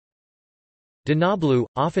Danish Blue,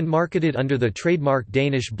 often marketed under the trademark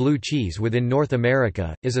Danish Blue Cheese within North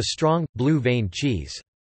America, is a strong, blue-veined cheese.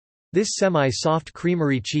 This semi-soft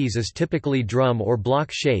creamery cheese is typically drum or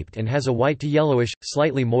block-shaped and has a white to yellowish,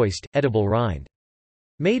 slightly moist, edible rind.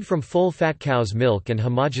 Made from full-fat cow's milk and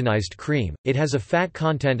homogenized cream, it has a fat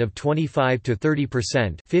content of 25 to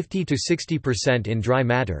 30%, 50 to 60% in dry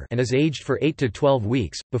matter, and is aged for 8 to 12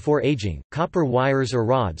 weeks. Before aging, copper wires or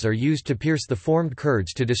rods are used to pierce the formed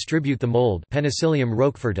curds to distribute the mold Penicillium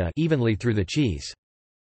roqueforti evenly through the cheese.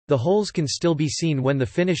 The holes can still be seen when the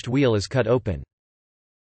finished wheel is cut open.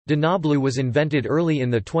 Danish Blue was invented early in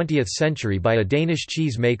the 20th century by a Danish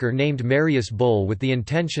cheese maker named Marius Boll with the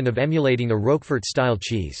intention of emulating a Roquefort-style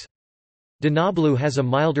cheese. Danish Blue has a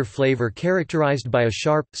milder flavor characterized by a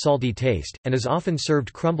sharp, salty taste, and is often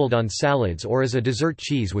served crumbled on salads or as a dessert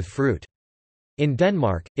cheese with fruit. In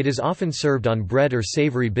Denmark, it is often served on bread or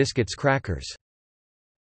savory biscuits crackers.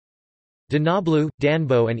 Danish Blue,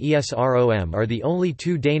 Danbo and Esrom are the only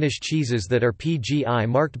two Danish cheeses that are PGI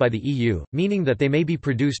marked by the EU, meaning that they may be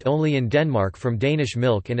produced only in Denmark from Danish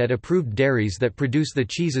milk and at approved dairies that produce the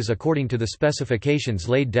cheeses according to the specifications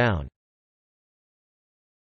laid down.